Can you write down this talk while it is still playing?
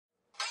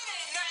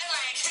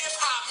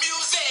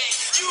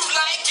You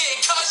like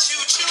it cause you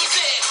choose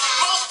it.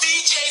 Most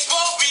DJs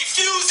won't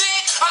refuse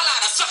it. A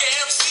lot of sucker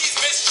MCs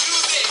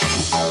misuse it.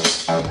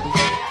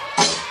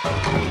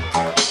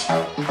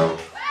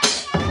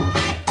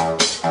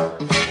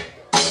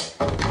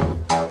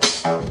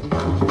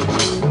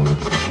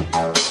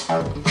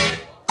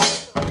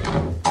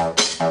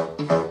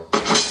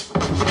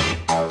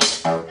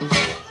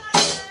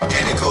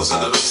 And it goes a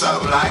little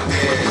something like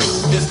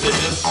this. It's the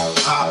hip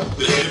hop,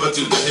 the hipper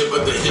to the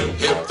hipper, the hip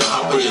hip, the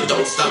hopper. You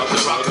don't stop the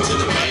rocker to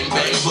the bang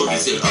bang boogie.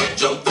 Say up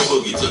jump the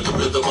boogie to the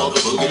rhythm of the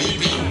boogie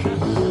beat.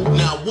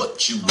 Now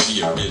what you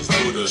hear is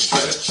through the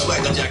stretch.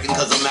 Swagger jacking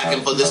cause I'm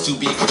macking for this to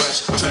be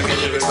fresh. Tracking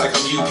lyrics like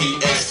I'm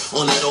UPS.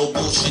 On that old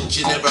bullshit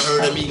you never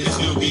heard of me, it's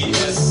new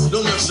BS.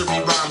 No nursery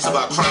rhymes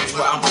about crimes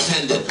where I'm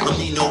pretending I'm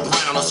Nino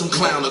Brown or some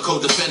clown or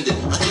co-defendant.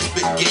 I just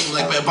spit game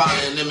like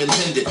Bambana and them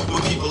intended.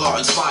 When people are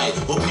inspired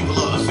or people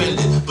are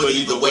offended. But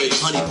either way,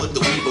 honey put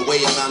the weave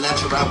away. I'm not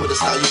natural with a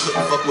style you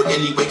couldn't fuck with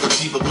anyway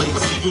conceivably.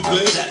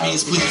 That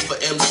means please for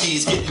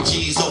MCs getting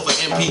G's over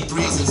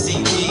MP3s and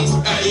CDs.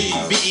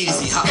 Be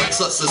easy, hot like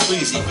sluts and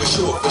sleazy. For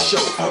sure, for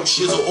show, for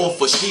shizzle or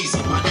for sheezy.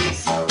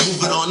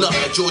 Moving on up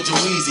like Georgia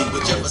Wheezy.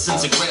 With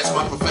Jefferson's and grants,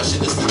 my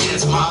profession is to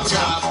dance my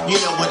job. You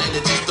know when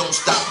energies don't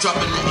stop.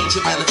 Dropping the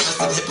ancient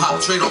manifested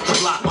hip-hop straight off the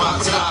block. My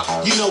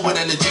top. You know when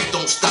energies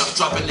don't stop.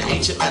 Dropping the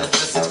ancient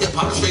manifested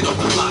hip-hop straight off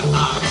the block.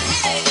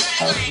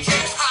 Like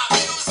hip-hop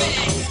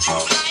music. You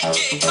like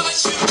it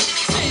cause you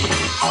choose it.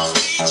 Most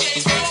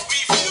DJs won't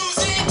refuse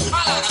it. A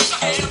lot of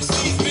sucker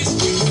MCs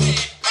misuse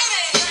it. It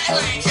ain't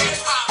like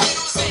hip-hop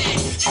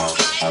music. You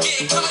like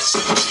it cause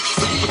you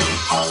choose it.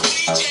 Most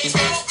DJs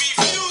won't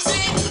refuse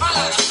it. A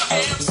lot of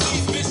sucker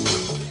MCs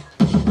misuse it.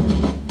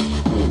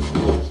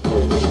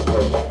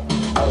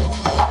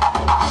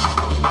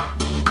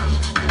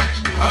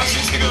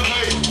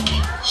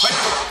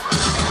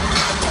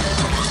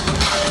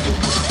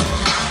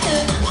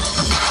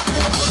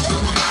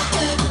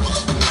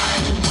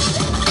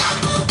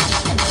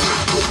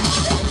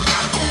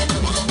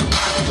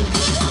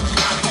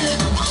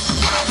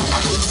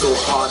 So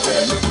hard that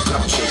I make you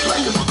drop shit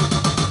like a